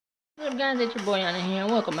What's up guys, it's your boy Anna here,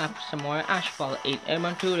 and welcome back for some more Asphalt 8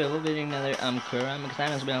 Airborne 2. We'll be doing another career run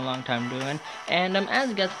because it's been a long time doing. And as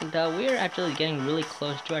you guys can tell, we're actually getting really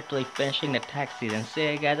close to actually finishing the tax season. So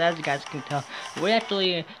yeah, guys, as you guys can tell, we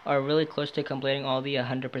actually are really close to completing all the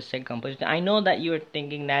 100% completion. I know that you were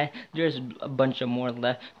thinking that there's a bunch of more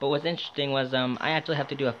left, but what's interesting was I actually have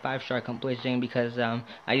to do a 5-star completion because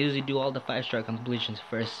I usually do all the 5-star completions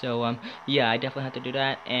first. So yeah, I definitely have to do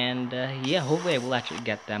that, and yeah, hopefully I will actually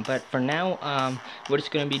get them. But for now, we're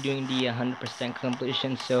just gonna be doing the 100%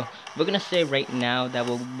 completion. So we're gonna say right now that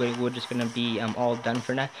we're just gonna be all done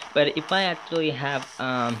for now. But if I actually have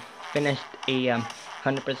finished a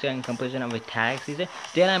 100% completion of a tag season,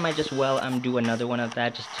 then I might just well do another one of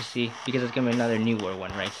that just to see, because it's gonna be another newer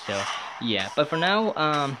one, right? So yeah, but for now,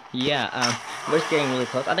 we're just getting really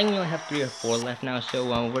close. I think we only have 3 or 4 left now, so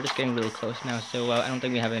we're just getting really close now. So I don't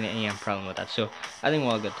think we have any problem with that. So I think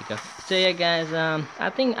we're all good to go. So yeah, guys, I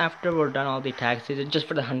think after we're done all the tag season, just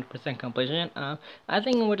for the 100% completion, I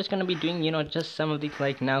think we're just gonna be doing, just some of the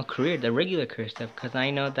now the regular career stuff, because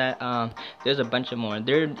I know that there's a bunch of more.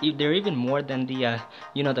 They're even more than the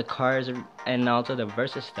the cars and also the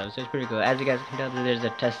versus stuff. So it's pretty cool. As you guys can tell, there's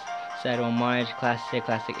a test set on March, Class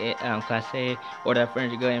A, or the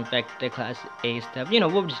furniture go infect the Class A stuff.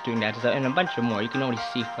 We're just doing that stuff and a bunch of more. You can already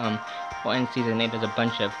see from in season 8 there's a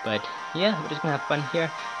bunch of, but yeah, we're just gonna have fun here,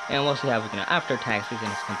 and we'll see how we're gonna after tag season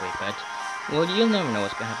is complete. But well, you'll never know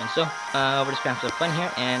what's gonna happen. So we're just gonna have some fun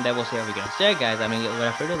here, and we'll see how we're gonna. So yeah, guys,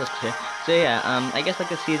 without further ado, let's clear. So yeah, I guess like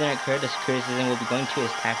the season occurred, this career season will be going to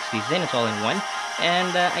is tax season. It's all in one.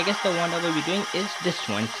 And I guess the one that we'll be doing is this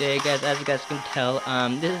one. So yeah, guys, as you guys can tell,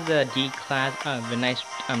 this is the D class the nice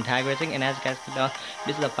tag racing, and as you guys can tell,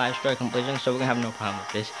 this is a 5-star completion, so we're gonna have no problem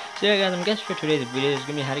with this. So yeah, guys, I'm guessing for today's video is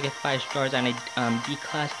gonna be how to get 5 stars on a D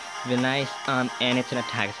class the nice and it's in a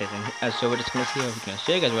tag season. So we're just gonna see how we're gonna.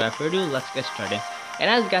 So yeah, guys, without further ado, let's get started.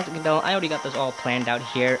 And as you guys can tell, I already got this all planned out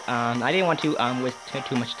here. I didn't want to waste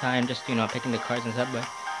too much time just picking the cars and stuff, but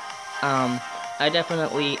I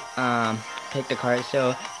definitely pick the cars.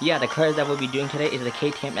 So yeah, the cars that we'll be doing today is the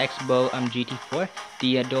KTM Expo GT4,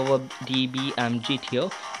 the Dovo DB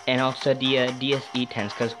GTO, and also the DSE 10s,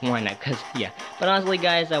 because why not? Because yeah. But honestly,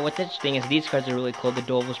 guys, what's interesting is these cars are really cool. The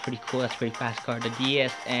Dovo's pretty cool. That's a pretty fast car. The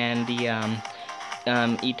DS and the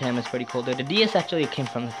E10 is pretty cool. The DS actually came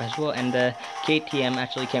from the festival, and the KTM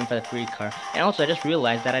actually came for the free car. And also, I just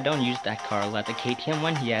realized that I don't use that car a lot, the KTM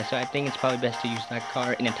one. Yeah, so I think it's probably best to use that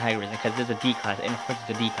car in a tag racing, because there's a D class, and of course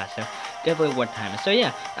it's a D class, so definitely worth time. So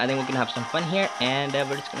yeah, I think we're gonna have some fun here, and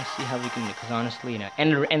we're just gonna see how we can do, because honestly,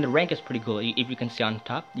 and the rank is pretty cool. If you can see on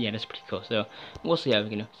top, yeah, that's pretty cool. So we'll see how we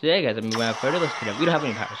can do. So yeah, guys, without further, let's get it. We don't have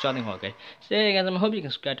any power, so I think we're all good. So yeah, guys, I hope you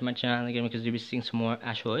can subscribe to my channel again, because you'll be seeing some more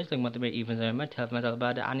actual like motivate events and myself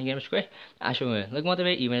about the anime games great. Actually, like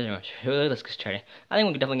motivate events and much. Let's get started. I think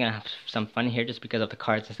we're definitely gonna have some fun here just because of the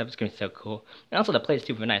cards and stuff. It's gonna be so cool, and also the place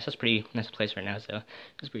too. Very nice. That's pretty nice place right now, so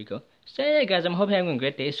it's pretty cool. So yeah, guys, I'm hoping you're having a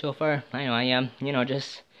great day so far. I know I am.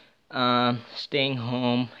 Just staying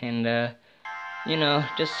home and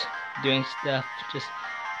just doing stuff. Just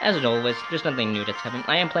as always, there's nothing new that's happening.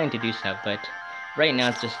 I am planning to do stuff, but right now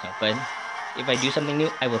it's just stuff. But if I do something new,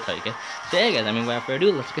 I will tell you guys. So yeah, guys, without further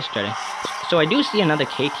ado, let's get started. So I do see another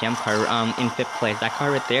KTM car in 5th place. That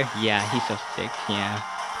car right there, yeah, he's so sick. Yeah,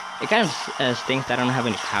 it kind of stinks that I don't have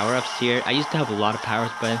any power-ups here. I used to have a lot of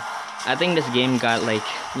powers, but I think this game got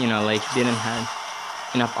didn't have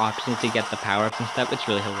enough options to get the power-ups and stuff. It's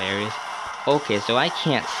really hilarious. Okay, so I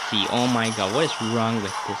can't see. Oh my god, what is wrong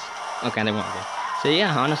with this? Okay, they won't go. So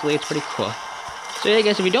yeah, honestly, it's pretty cool. So yeah,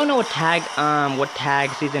 guys, if you don't know what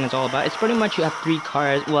tag season is all about, it's pretty much you have 3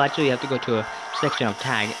 cars. Well, actually, you have to go to a section of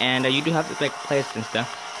tag, and you do have to pick place and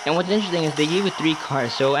stuff. And what's interesting is they gave you 3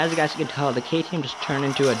 cars. So as you guys can tell, the KTM just turned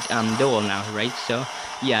into a duel now, right? So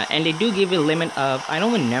yeah, and they do give you a limit of, I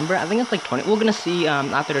don't remember, I think it's like 20. We're gonna see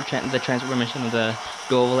after the transformation of the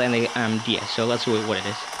duel and the DS. So let's see what it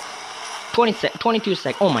is. 22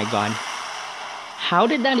 seconds. Oh my god, how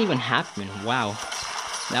did that even happen? Wow,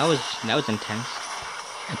 that was intense.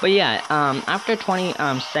 But yeah, after 20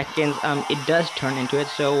 seconds, it does turn into it.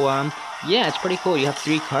 So yeah, it's pretty cool. You have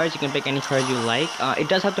 3 cars. You can pick any cars you like. It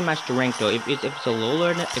does have to match the rank though. If it's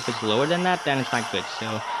lower than that, then it's not good.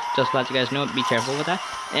 So just let you guys know, be careful with that.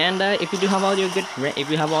 And if you do have all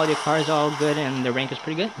your cars all good and the rank is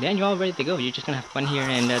pretty good, then you're all ready to go. You're just gonna have fun here.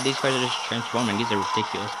 And these cars are just transforming. These are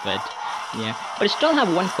ridiculous, but yeah. But I still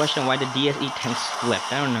have one question: why the DSE 10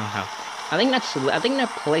 slipped? I don't know how. I think that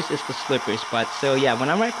place is the slippery spot. So yeah,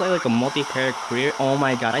 whenever I play like a multiplayer career, oh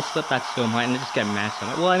my god, I slip that so much and I just get mad so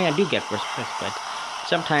much. Well, I mean, I do get first place, but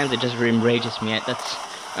sometimes it just enrages me. That's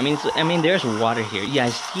I mean, there's water here. Yeah, I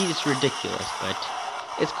see it's ridiculous, but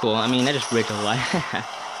it's cool. I mean, I just break a lot.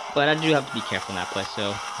 But I do have to be careful in that place,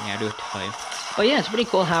 so yeah, I do have to tell you. But yeah, it's pretty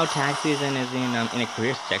cool how tax season is in a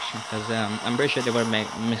career section, because I'm pretty sure they were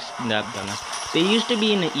mixed up. Don't know. They used to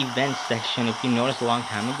be in the event section. If you noticed a long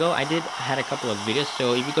time ago, I had a couple of videos.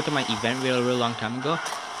 So if you go to my event real long time ago,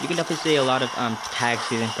 you can definitely see a lot of tax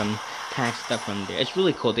season from tax stuff from there. It's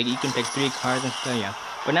really cool. You can pick 3 cars and stuff. Yeah.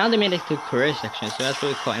 But now they made it to career section, so that's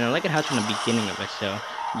really cool. And I like it how it's from the beginning of it. So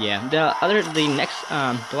yeah, the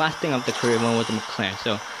last thing of the career one was the McLaren.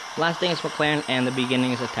 So last thing is McLaren, and the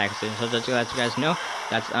beginning is a taxi. So just to let you guys know,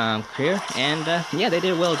 that's career, and yeah, they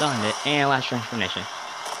did well done it. And last transformation,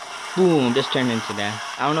 boom, just turned into that.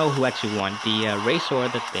 I don't know who actually won, the race or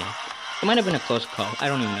the thing. It might have been a close call. I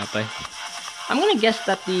don't even know, but I'm gonna guess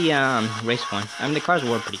that the race won. I mean, the cars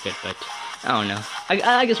were pretty good, but I don't know.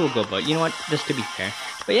 I guess we'll go vote. You know what? Just to be fair.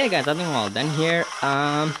 But yeah, guys, I think we're all done here.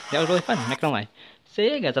 That was really fun. Not gonna lie. So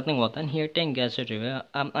yeah, guys, I think we're all done here. Thank you guys for watching.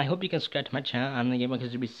 I hope you can subscribe to my channel. I'm the gamer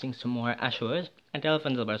because you'll be seeing some more Ashworth and tell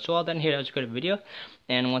friends about it. So all done here. That was a great video.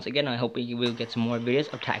 And once again, I hope we will get some more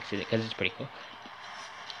videos of taxi because it's pretty cool.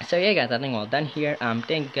 So yeah, guys, I think we're all done here. Thank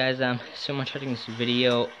you guys so much for watching this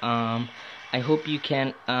video. I hope you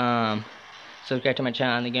can subscribe to my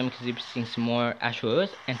channel on the game because you'll be seeing some more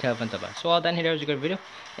Ashworth and tell friends about it. So all done here. That was a good video,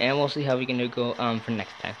 and we'll see how we can go for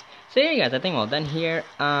next time. So yeah, guys, I think we're all done here.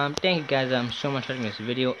 Thank you guys so much for watching this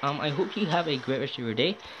video. I hope you have a great rest of your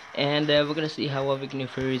day, and we're gonna see how well we can do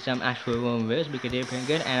for these actual videos because they're pretty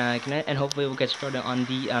good, and hopefully we'll get started on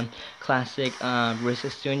the classic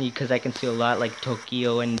races soon because I can see a lot like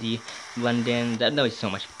Tokyo and the London. That was so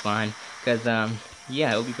much fun because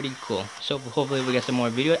yeah, it'll be pretty cool. So hopefully we'll get some more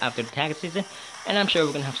videos after the tax season, and I'm sure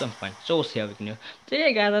we're gonna have some fun. So we'll see how we can do. So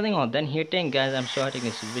yeah, guys, I think we're all done here. Thank you guys. I'm so watching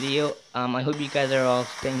this video. I hope you guys are all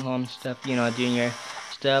staying home stuff, you know, doing your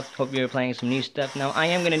stuff. Hope you're playing some new stuff. Now I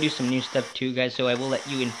am gonna do some new stuff too, guys, so I will let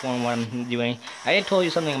you inform what I'm doing. I had told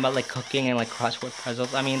you something about like cooking and like crossword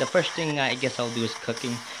puzzles. I mean, the first thing I guess I'll do is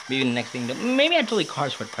cooking. Maybe the next thing, maybe actually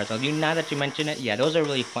crossword puzzles. Now that you mention it, yeah, those are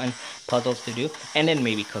really fun puzzles to do. And then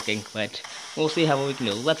maybe cooking, but we'll see how we can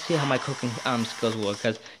do. Let's see how my cooking skills work,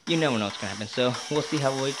 because you never know what's gonna happen. So we'll see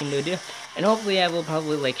how we can do. And hopefully I will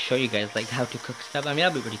probably like show you guys like how to cook stuff. I mean,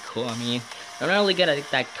 that'll be pretty cool. I mean, I'm not really good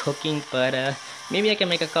at that cooking, but maybe I can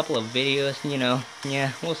make a couple of videos, you know.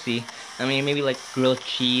 Yeah, we'll see. I mean, maybe like grilled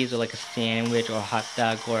cheese or like a sandwich or a hot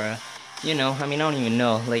dog or a, you know, I mean, I don't even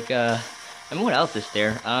know. Like I mean, what else is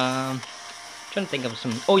there? Trying to think of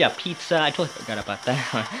some. Oh yeah, pizza. I totally forgot about that.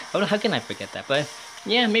 How can I forget that? But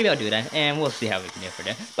yeah, maybe I'll do that, and we'll see how we can do for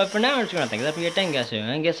that. But for now, I'm just gonna thank you guys for your time, guys, and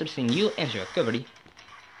I guess I've seen you and sure, goodbye.